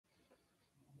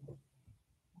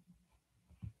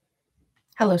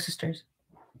Hello, sisters.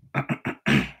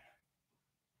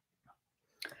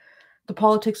 The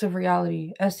Politics of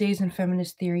Reality, Essays in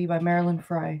Feminist Theory by Marilyn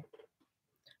Frye.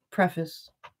 Preface.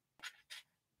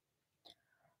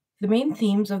 The main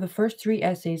themes of the first three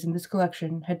essays in this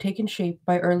collection had taken shape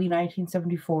by early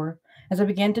 1974 as I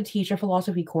began to teach a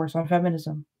philosophy course on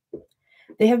feminism.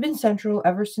 They have been central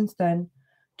ever since then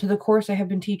to the course I have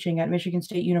been teaching at Michigan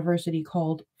State University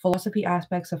called Philosophy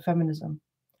Aspects of Feminism.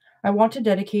 I want to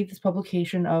dedicate this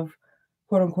publication of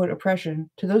quote unquote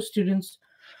oppression to those students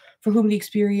for whom the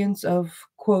experience of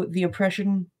quote the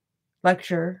oppression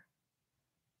lecture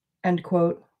end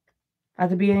quote at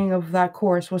the beginning of that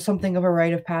course was something of a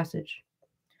rite of passage.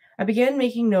 I began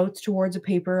making notes towards a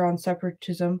paper on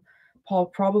separatism,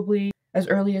 probably as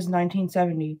early as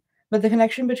 1970, but the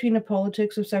connection between the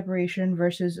politics of separation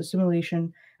versus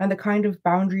assimilation and the kind of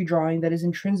boundary drawing that is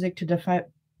intrinsic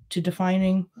to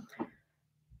defining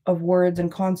of words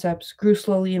and concepts grew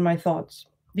slowly in my thoughts.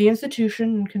 The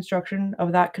institution and construction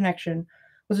of that connection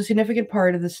was a significant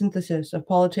part of the synthesis of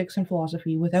politics and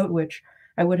philosophy, without which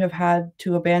I would have had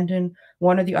to abandon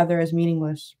one or the other as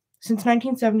meaningless. Since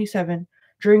 1977,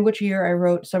 during which year I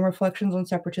wrote Some Reflections on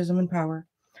Separatism and Power,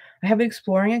 I have been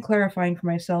exploring and clarifying for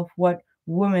myself what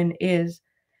woman is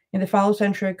in the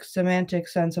phallocentric semantic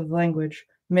sense of the language,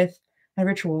 myth, and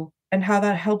ritual, and how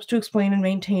that helps to explain and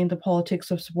maintain the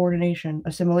politics of subordination,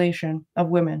 assimilation of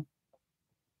women.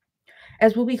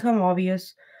 As will become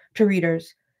obvious to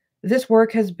readers, this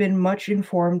work has been much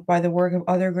informed by the work of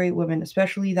other great women,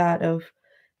 especially that of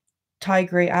Ty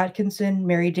Gray Atkinson,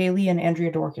 Mary Daly, and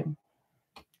Andrea Dworkin.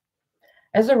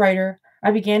 As a writer, I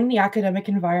began in the academic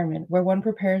environment where one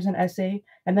prepares an essay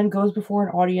and then goes before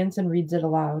an audience and reads it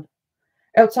aloud.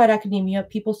 Outside academia,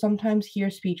 people sometimes hear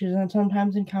speeches and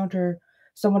sometimes encounter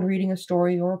someone reading a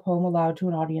story or a poem aloud to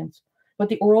an audience, but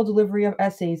the oral delivery of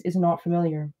essays is not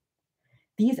familiar.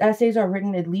 These essays are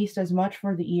written at least as much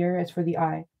for the ear as for the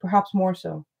eye, perhaps more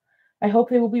so. I hope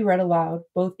they will be read aloud,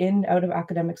 both in and out of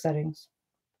academic settings.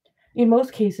 In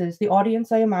most cases, the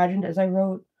audience I imagined as I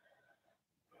wrote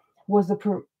was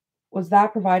was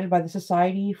that provided by the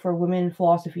Society for Women in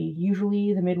Philosophy,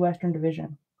 usually the Midwestern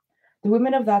Division. The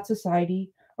women of that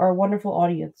society are a wonderful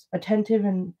audience, attentive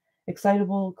and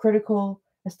excitable, critical,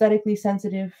 aesthetically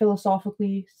sensitive,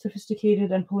 philosophically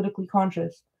sophisticated, and politically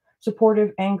conscious,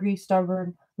 supportive, angry,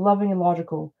 stubborn, loving, and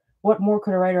logical. What more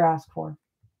could a writer ask for?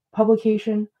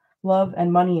 Publication, love,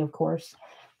 and money, of course.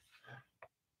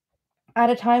 At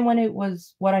a time when it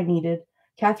was what I needed,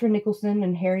 Catherine Nicholson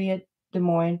and Harriet Des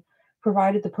Moines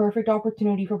provided the perfect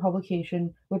opportunity for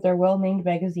publication with their well named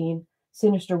magazine,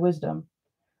 Sinister Wisdom,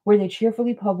 where they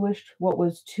cheerfully published what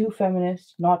was too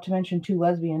feminist, not to mention too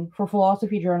lesbian, for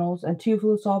philosophy journals and too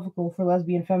philosophical for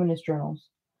lesbian feminist journals.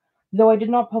 Though I did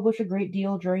not publish a great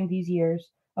deal during these years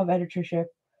of editorship,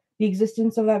 the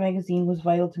existence of that magazine was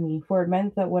vital to me, for it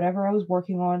meant that whatever I was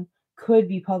working on could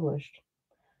be published.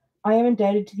 I am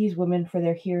indebted to these women for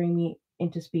their hearing me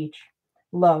into speech.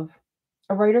 Love.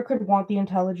 A writer could want the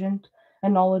intelligent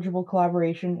and knowledgeable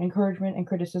collaboration, encouragement, and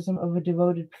criticism of a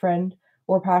devoted friend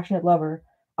or passionate lover.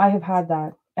 I have had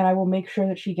that, and I will make sure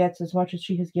that she gets as much as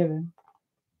she has given.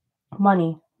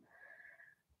 Money.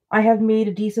 I have made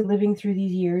a decent living through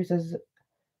these years as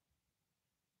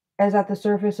at the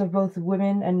surface of both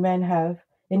women and men have,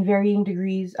 in varying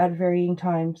degrees at varying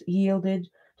times, yielded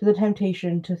to the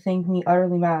temptation to think me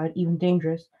utterly mad, even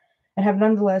dangerous, and have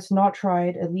nonetheless not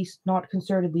tried, at least not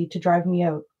concertedly, to drive me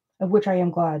out, of which I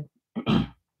am glad.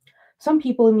 Some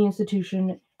people in the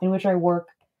institution in which I work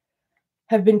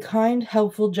have been kind,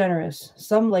 helpful, generous.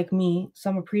 Some, like me,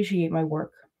 some appreciate my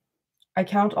work. I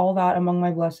count all that among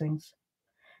my blessings.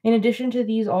 In addition to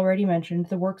these already mentioned,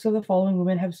 the works of the following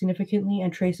women have significantly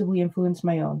and traceably influenced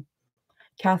my own: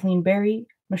 Kathleen Berry,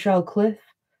 Michelle Cliff,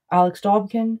 Alex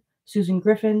Dobkin, Susan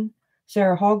Griffin,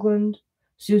 Sarah Hogland,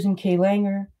 Susan K.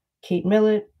 Langer, Kate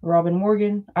Millett, Robin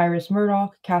Morgan, Iris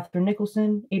Murdoch, Catherine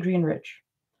Nicholson, Adrienne Rich.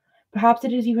 Perhaps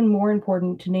it is even more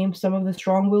important to name some of the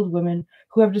strong willed women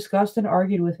who have discussed and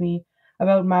argued with me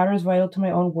about matters vital to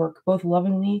my own work, both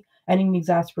lovingly and in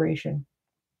exasperation.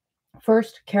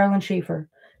 First, Carolyn Schaefer,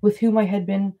 with whom I had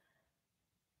been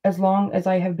as long as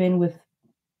I have been with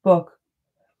book,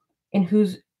 in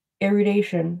whose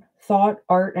erudition, thought,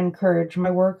 art, and courage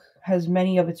my work has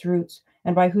many of its roots,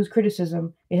 and by whose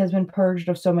criticism it has been purged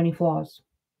of so many flaws.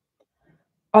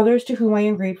 Others to whom I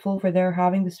am grateful for their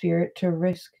having the spirit to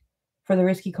risk for the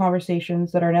risky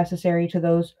conversations that are necessary to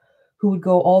those who would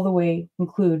go all the way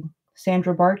include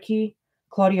Sandra Bartkey,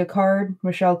 Claudia Card,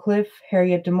 Michelle Cliff,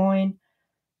 Harriet Des Moines,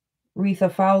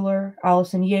 Retha Fowler,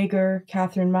 Allison Yeager,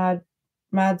 Catherine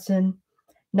Madsen,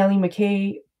 Nellie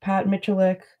McKay, Pat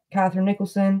Michalek, Catherine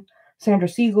Nicholson, Sandra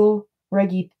Siegel,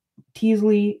 Reggie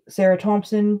Teasley, Sarah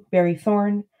Thompson, Barry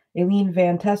Thorne, Aileen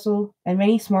Van Tessel, and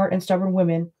many smart and stubborn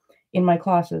women in my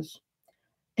classes.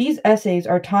 These essays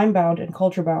are time bound and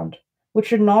culture bound, which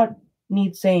should not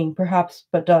need saying, perhaps,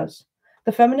 but does.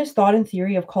 The feminist thought and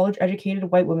theory of college educated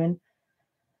white women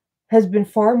has been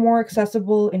far more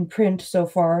accessible in print so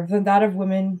far than that of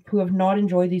women who have not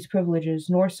enjoyed these privileges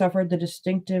nor suffered the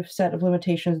distinctive set of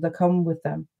limitations that come with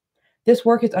them. This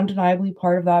work is undeniably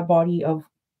part of that body of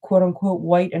quote unquote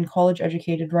white and college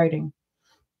educated writing.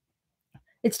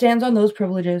 It stands on those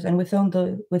privileges and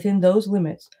within those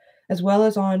limits, as well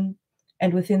as on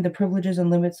and within the privileges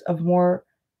and limits of more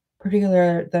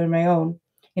particular than my own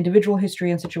individual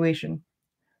history and situation.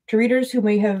 To readers who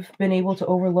may have been able to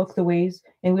overlook the ways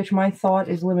in which my thought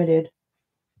is limited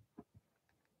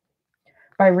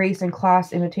by race and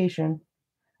class imitation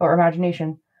or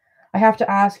imagination, I have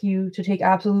to ask you to take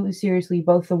absolutely seriously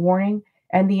both the warning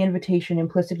and the invitation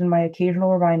implicit in my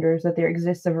occasional reminders that there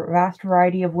exists a vast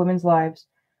variety of women's lives,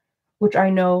 which I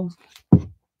know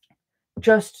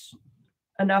just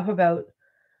enough about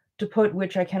to put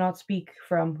which I cannot speak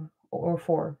from or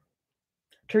for.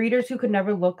 To readers who could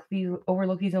never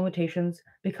overlook these limitations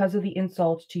because of the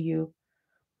insult to you,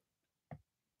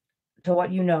 to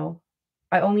what you know,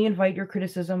 I only invite your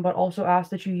criticism, but also ask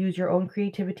that you use your own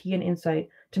creativity and insight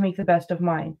to make the best of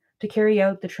mine, to carry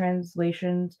out the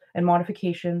translations and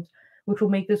modifications which will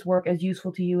make this work as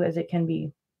useful to you as it can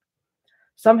be.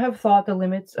 Some have thought the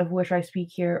limits of which I speak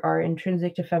here are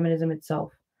intrinsic to feminism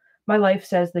itself. My life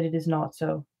says that it is not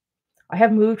so. I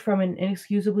have moved from an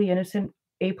inexcusably innocent,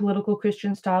 apolitical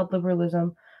Christian styled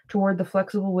liberalism toward the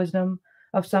flexible wisdom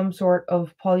of some sort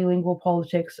of polylingual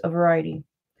politics of variety.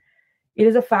 It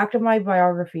is a fact of my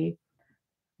biography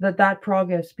that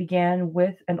progress began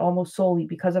with and almost solely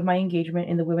because of my engagement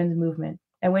in the women's movement.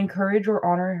 And when courage or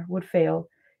honor would fail,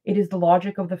 it is the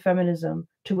logic of the feminism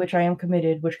to which I am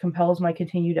committed which compels my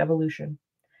continued evolution.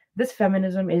 This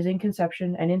feminism is in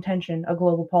conception and intention a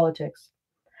global politics.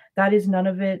 That is none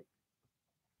of it.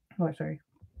 Oh, sorry.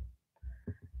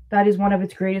 That is one of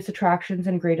its greatest attractions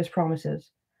and greatest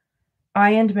promises.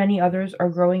 I and many others are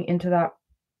growing into that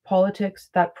politics,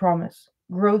 that promise.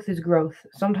 Growth is growth.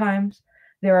 Sometimes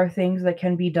there are things that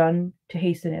can be done to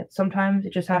hasten it. Sometimes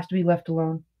it just has to be left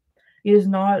alone. It is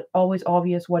not always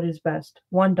obvious what is best.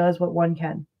 One does what one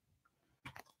can.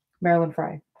 Marilyn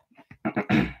Frye.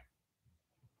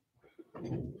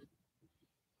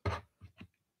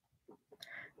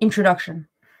 Introduction.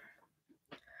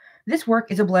 This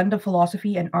work is a blend of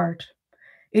philosophy and art.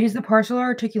 It is the partial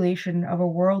articulation of a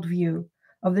world view,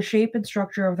 of the shape and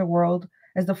structure of the world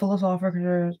as the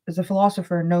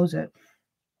philosopher knows it.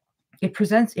 It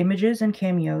presents images and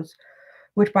cameos,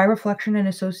 which by reflection and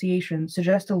association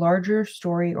suggest a larger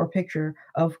story or picture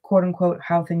of quote unquote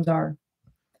how things are.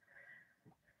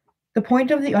 The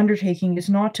point of the undertaking is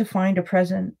not to find a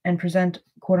present and present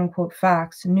quote unquote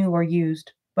facts, new or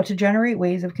used, but to generate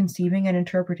ways of conceiving and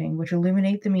interpreting which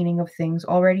illuminate the meaning of things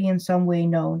already in some way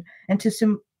known and to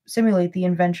simulate the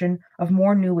invention of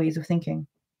more new ways of thinking.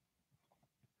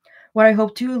 What I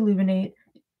hope to illuminate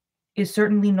is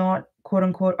certainly not quote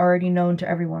unquote already known to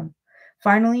everyone.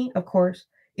 Finally, of course,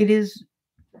 it is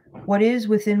what is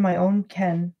within my own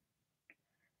ken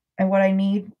and what I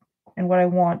need and what I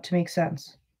want to make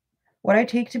sense. What I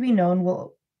take to be known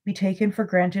will be taken for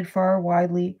granted far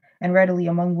widely and readily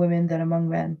among women than among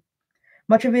men.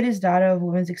 Much of it is data of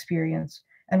women's experience,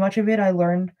 and much of it I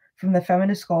learned from the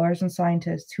feminist scholars and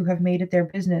scientists who have made it their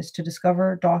business to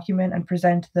discover, document, and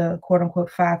present the quote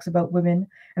unquote facts about women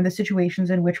and the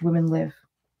situations in which women live.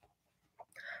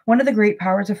 One of the great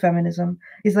powers of feminism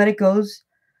is that it goes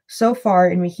so far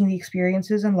in making the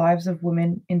experiences and lives of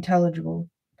women intelligible.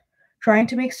 Trying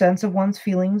to make sense of one's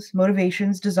feelings,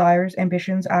 motivations, desires,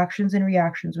 ambitions, actions, and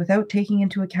reactions without taking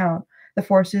into account the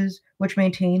forces which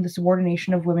maintain the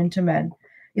subordination of women to men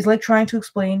is like trying to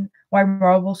explain why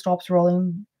marble stops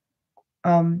rolling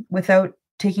without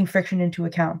taking friction into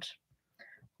account.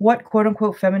 What quote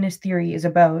unquote feminist theory is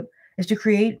about is to a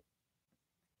great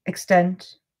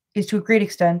extent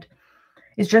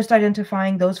is just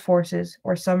identifying those forces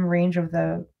or some range of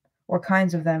the or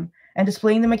kinds of them and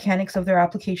displaying the mechanics of their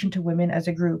application to women as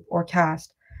a group or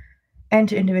caste and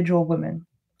to individual women.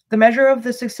 The measure of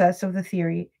the success of the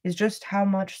theory is just how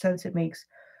much sense it makes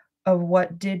of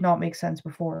what did not make sense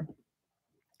before.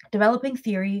 Developing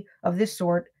theory of this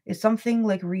sort is something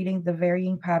like reading the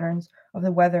varying patterns of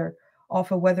the weather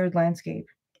off a weathered landscape.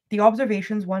 The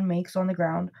observations one makes on the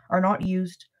ground are not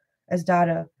used as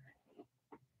data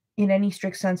in any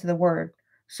strict sense of the word,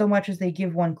 so much as they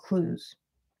give one clues.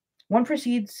 One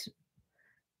proceeds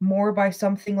more by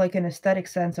something like an aesthetic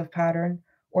sense of pattern,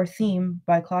 or theme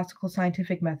by classical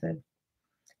scientific method.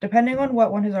 Depending on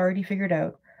what one has already figured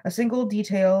out, a single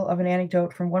detail of an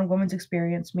anecdote from one woman's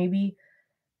experience may be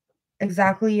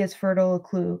exactly as fertile a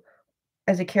clue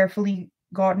as a carefully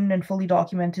gotten and fully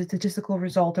documented statistical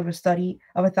result of a study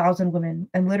of 1,000 women,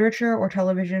 and literature or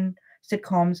television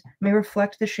sitcoms may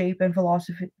reflect the shape and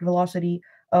velocity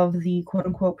of the quote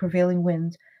unquote prevailing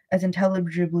winds as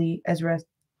intelligibly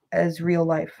as real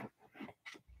life.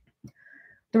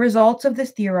 The results of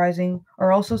this theorizing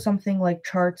are also something like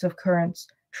charts of currents,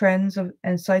 trends of,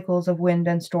 and cycles of wind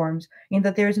and storms, in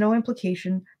that there is no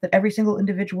implication that every single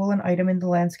individual and item in the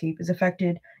landscape is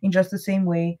affected in just the same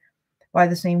way by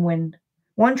the same wind.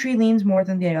 One tree leans more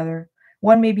than the other.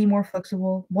 One may be more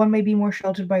flexible, one may be more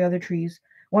sheltered by other trees,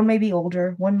 one may be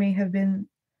older, one may have been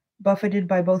buffeted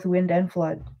by both wind and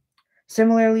flood.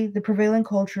 Similarly, the prevailing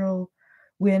cultural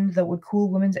wind that would cool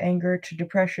women's anger to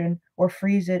depression or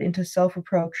freeze it into self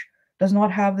reproach does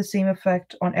not have the same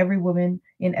effect on every woman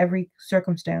in every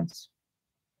circumstance.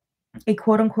 A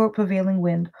quote unquote prevailing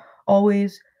wind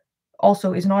always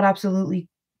also is not absolutely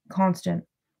constant.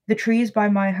 The trees by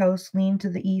my house lean to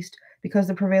the east because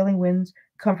the prevailing winds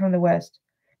come from the west,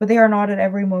 but they are not at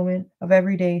every moment of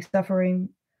every day suffering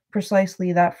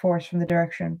precisely that force from the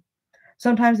direction.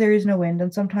 Sometimes there is no wind,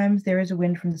 and sometimes there is a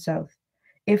wind from the south.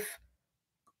 If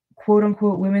quote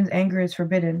unquote women's anger is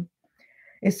forbidden,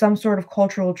 is some sort of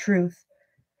cultural truth,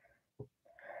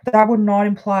 that would not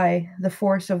imply the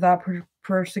force of that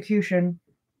persecution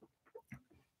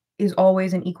is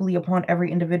always and equally upon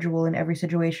every individual in every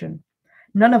situation.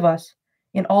 None of us,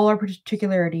 in all our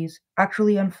particularities,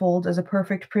 actually unfolds as a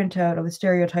perfect printout of the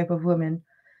stereotype of women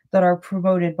that are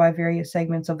promoted by various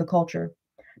segments of the culture.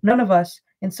 None of us,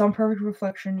 in some perfect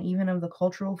reflection even of the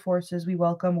cultural forces we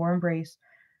welcome or embrace,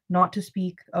 not to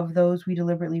speak of those we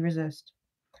deliberately resist.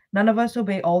 None of us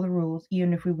obey all the rules,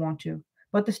 even if we want to.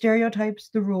 But the stereotypes,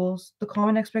 the rules, the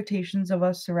common expectations of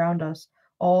us surround us,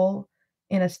 all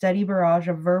in a steady barrage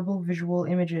of verbal, visual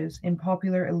images in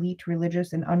popular, elite,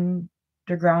 religious, and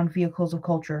underground vehicles of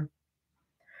culture.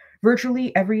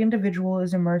 Virtually every individual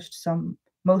is immersed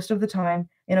most of the time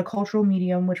in a cultural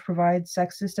medium which provides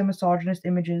sexist and misogynist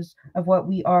images of what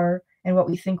we are and what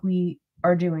we think we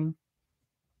are doing.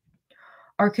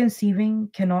 Our conceiving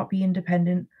cannot be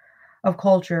independent of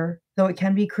culture, though it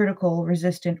can be critical,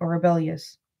 resistant, or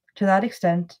rebellious. To that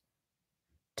extent,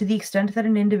 to the extent that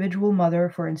an individual mother,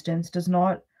 for instance, does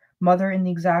not mother in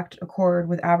the exact accord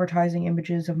with advertising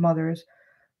images of mothers,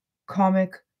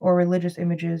 comic or religious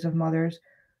images of mothers,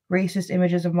 racist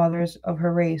images of mothers of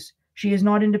her race, she is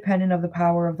not independent of the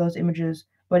power of those images,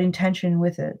 but in tension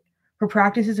with it. Her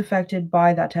practice is affected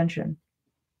by that tension.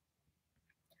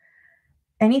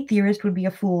 Any theorist would be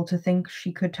a fool to think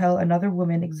she could tell another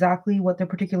woman exactly what the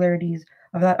particularities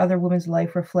of that other woman's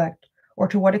life reflect, or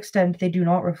to what extent they do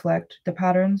not reflect the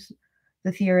patterns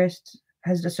the theorist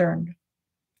has discerned.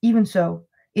 Even so,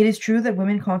 it is true that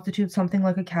women constitute something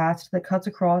like a caste that cuts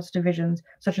across divisions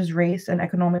such as race and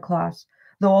economic class,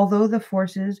 though although the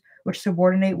forces which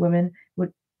subordinate women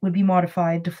would be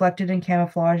modified, deflected, and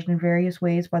camouflaged in various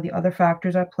ways by the other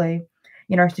factors at play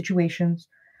in our situations,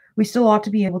 we still ought to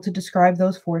be able to describe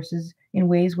those forces in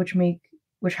ways which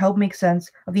help make sense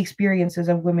of the experiences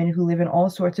of women who live in all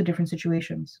sorts of different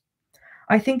situations.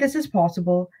 I think this is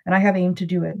possible, and I have aimed to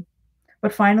do it.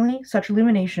 But finally, such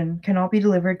illumination cannot be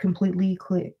delivered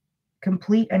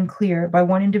complete and clear by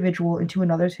one individual into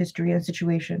another's history and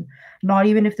situation, not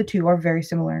even if the two are very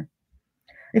similar.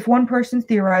 If one person's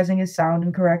theorizing is sound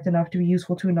and correct enough to be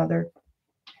useful to another,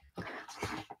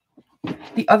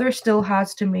 the other still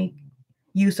has to make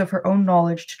use of her own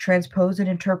knowledge to transpose and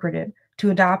interpret it,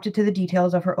 to adapt it to the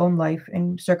details of her own life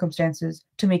and circumstances,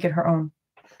 to make it her own.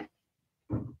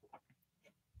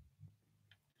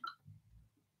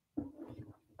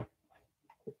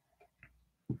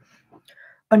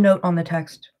 A note on the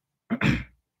text.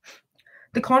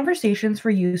 The conversations for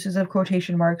uses of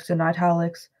quotation marks and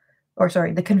italics,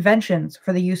 the conventions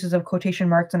for the uses of quotation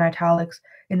marks and italics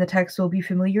in the text will be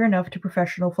familiar enough to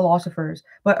professional philosophers,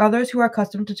 but others who are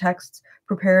accustomed to texts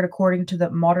prepared according to the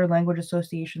Modern Language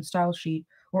Association style sheet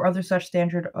or other such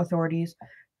standard authorities,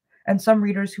 and some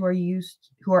readers who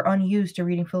are unused to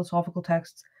reading philosophical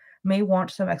texts may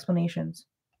want some explanations.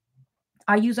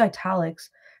 I use italics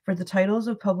for the titles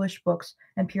of published books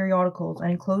and periodicals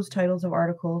and enclosed titles of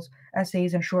articles,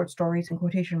 essays, and short stories in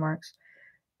quotation marks,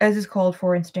 as is called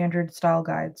for in standard style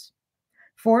guides.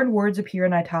 Foreign words appear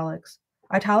in italics.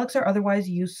 Italics are otherwise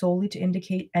used solely to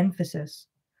indicate emphasis.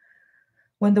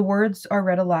 When the words are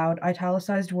read aloud,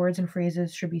 italicized words and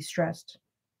phrases should be stressed.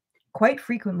 Quite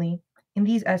frequently, In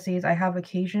these essays, I have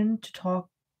occasion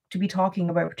to be talking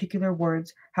about particular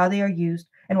words, how they are used,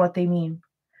 and what they mean.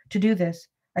 To do this,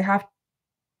 I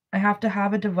have to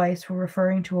have a device for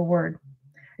referring to a word.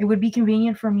 It would be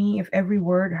convenient for me if every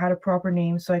word had a proper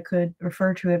name so I could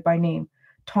refer to it by name,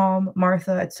 Tom,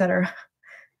 Martha, etc.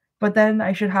 But then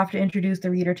I should have to introduce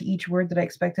the reader to each word that I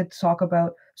expected to talk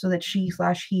about so that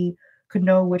she/he could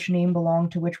know which name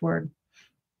belonged to which word.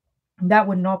 That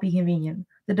would not be convenient.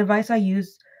 The device I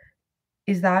use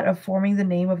is that of forming the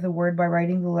name of the word by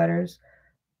writing the letters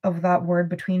of that word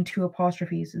between two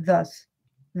apostrophes. Thus,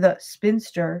 the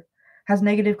spinster has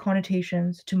negative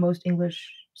connotations to most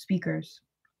English speakers.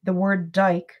 The word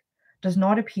dyke does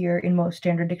not appear in most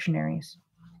standard dictionaries.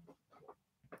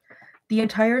 The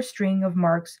entire string of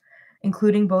marks,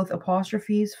 including both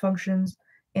apostrophes, functions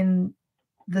in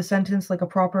the sentence like a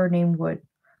proper name would.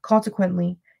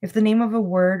 Consequently, if the name of a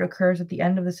word occurs at the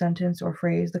end of the sentence or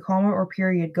phrase, the comma or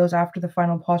period goes after the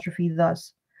final apostrophe.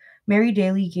 Thus, Mary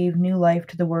Daly gave new life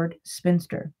to the word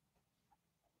spinster.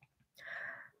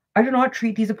 I do not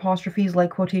treat these apostrophes like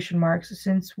quotation marks,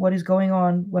 since what is going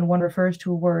on when one refers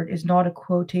to a word is not a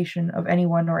quotation of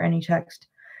anyone or any text.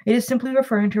 It is simply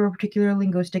referring to a particular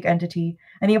linguistic entity,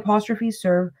 and the apostrophes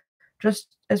serve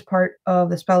just as part of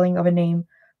the spelling of a name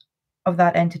of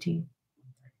that entity.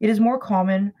 It is more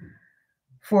common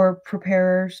for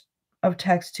preparers of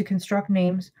text to construct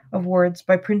names of words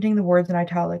by printing the words in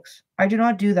italics. I do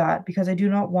not do that because I do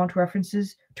not want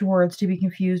references to words to be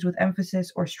confused with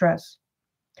emphasis or stress.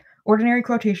 Ordinary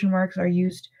quotation marks are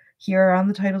used here around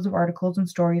the titles of articles and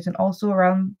stories, and also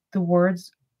around the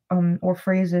words or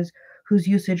phrases whose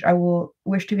usage I will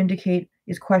wish to indicate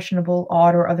is questionable,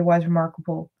 odd, or otherwise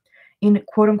remarkable. In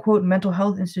quote unquote mental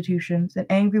health institutions, an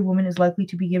angry woman is likely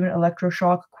to be given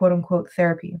electroshock quote unquote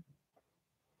therapy.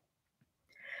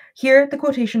 Here, the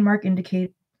quotation mark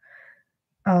indicate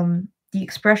the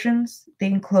expressions they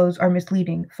enclose are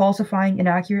misleading, falsifying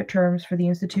inaccurate terms for the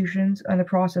institutions and the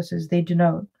processes they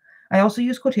denote. I also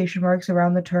use quotation marks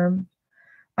around the term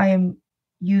I am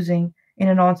using in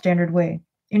a non-standard way.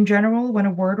 In general, when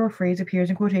a word or phrase appears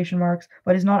in quotation marks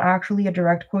but is not actually a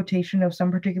direct quotation of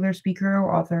some particular speaker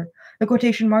or author, the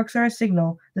quotation marks are a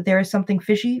signal that there is something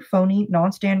fishy, phony,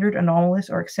 non-standard, anomalous,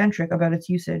 or eccentric about its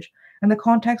usage, and the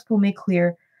context will make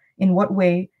clear in what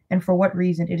way and for what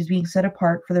reason it is being set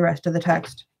apart for the rest of the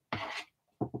text.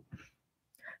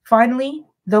 Finally,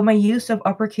 though my use of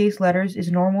uppercase letters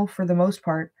is normal for the most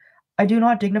part, I do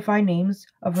not dignify names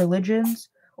of religions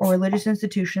or religious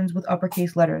institutions with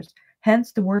uppercase letters.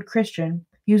 Hence, the word Christian,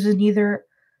 used either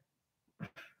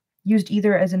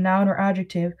as a noun or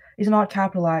adjective, is not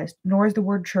capitalized, nor is the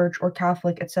word church or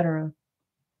Catholic, etc.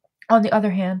 On the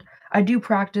other hand, I do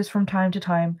practice from time to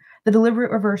time the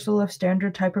deliberate reversal of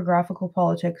standard typographical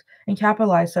politics and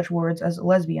capitalize such words as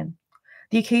lesbian.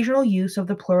 The occasional use of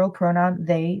the plural pronoun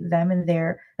they, them, and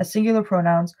their as singular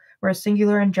pronouns where a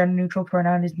singular and gender-neutral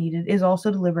pronoun is needed is also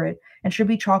deliberate and should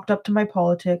be chalked up to my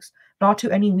politics, not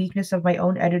to any weakness of my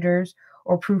own editors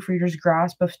or proofreaders'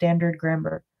 grasp of standard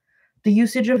grammar. The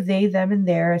usage of they, them, and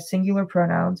their as singular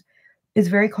pronouns is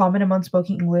very common among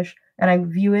spoken English, and I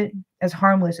view it as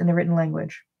harmless in the written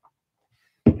language.